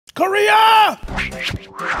Korea!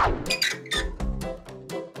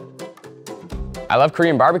 I love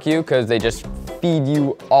Korean barbecue because they just feed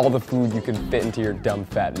you all the food you can fit into your dumb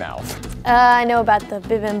fat mouth. I know about the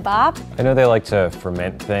bibimbap. I know they like to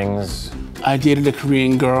ferment things. I dated a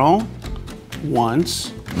Korean girl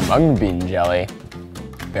once. Mung bean jelly.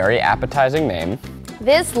 Very appetizing name.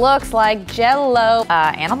 This looks like Jell-O.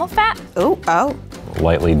 Animal fat? Ooh, oh.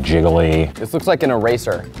 Lightly jiggly. This looks like an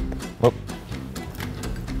eraser. Whoop.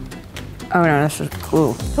 Oh no, this is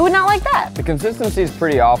cool. Who would not like that? The consistency is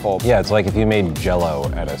pretty awful. Yeah, it's like if you made Jell-O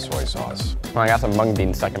out of soy sauce. Oh, I got some mung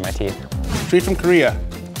beans stuck in my teeth. Straight from Korea.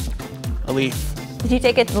 A leaf. Did you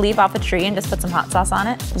take a leaf off a tree and just put some hot sauce on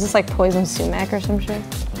it? Is this like poison sumac or some shit?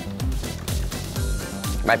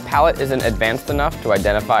 My palate isn't advanced enough to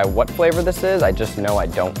identify what flavor this is. I just know I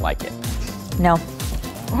don't like it. No.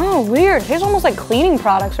 Oh, weird. It tastes almost like cleaning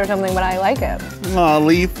products or something, but I like it. Aw,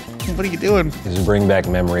 leaf. What are you doing? This is bring back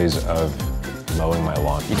memories of mowing my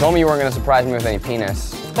lawn. You told me you weren't gonna surprise me with any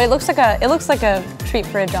penis. But it looks like a treat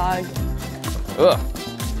for a dog. Ugh.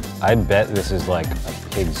 I'd bet this is like a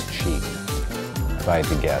pig's cheek, if I had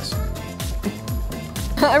to guess.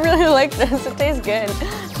 I really like this. It tastes good.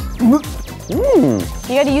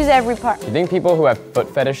 You gotta use every part. You think people who have foot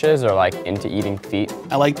fetishes are like into eating feet?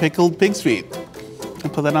 I like pickled pig's feet. I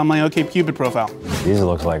put that on my OkCupid profile. These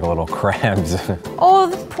look like little crabs. Oh,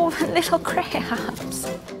 the poor little crabs.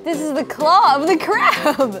 This is the claw of the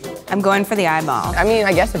crab. I'm going for the eyeball. I mean,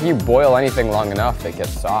 I guess if you boil anything long enough, it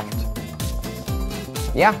gets soft.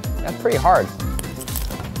 Yeah, that's pretty hard.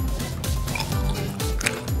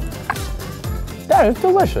 That is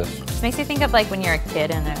delicious. This makes you think of like when you're a kid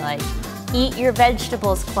and they're like, eat your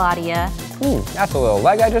vegetables, Claudia. That's a little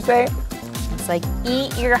leg I just ate. It's like,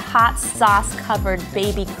 eat your hot sauce covered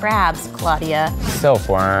baby crabs, Claudia.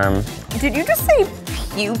 Silkworm. Did you just say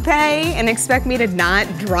pupae and expect me to not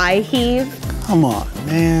dry heave? Come on,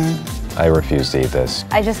 man. I refuse to eat this.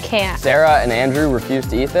 I just can't. Sarah and Andrew refuse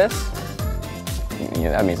to eat this.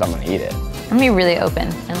 Yeah, that means I'm gonna eat it. I'm gonna be really open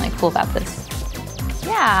and like cool about this.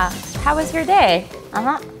 Yeah, how was your day?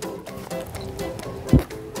 Oh,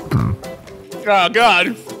 God.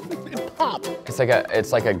 It popped.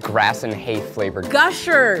 It's like a grass and hay flavored.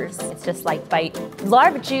 Gushers. It's just like bite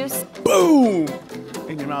larva juice. Boom!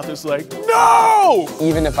 And your mouth is like, no!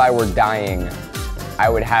 Even if I were dying, I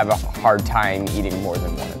would have a hard time eating more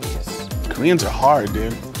than one of these. Koreans are hard,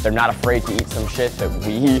 dude. They're not afraid to eat some shit that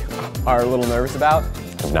we are a little nervous about.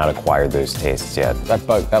 I've not acquired those tastes yet.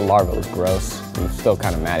 That larva was gross. I'm still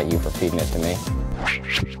kind of mad at you for feeding it to me.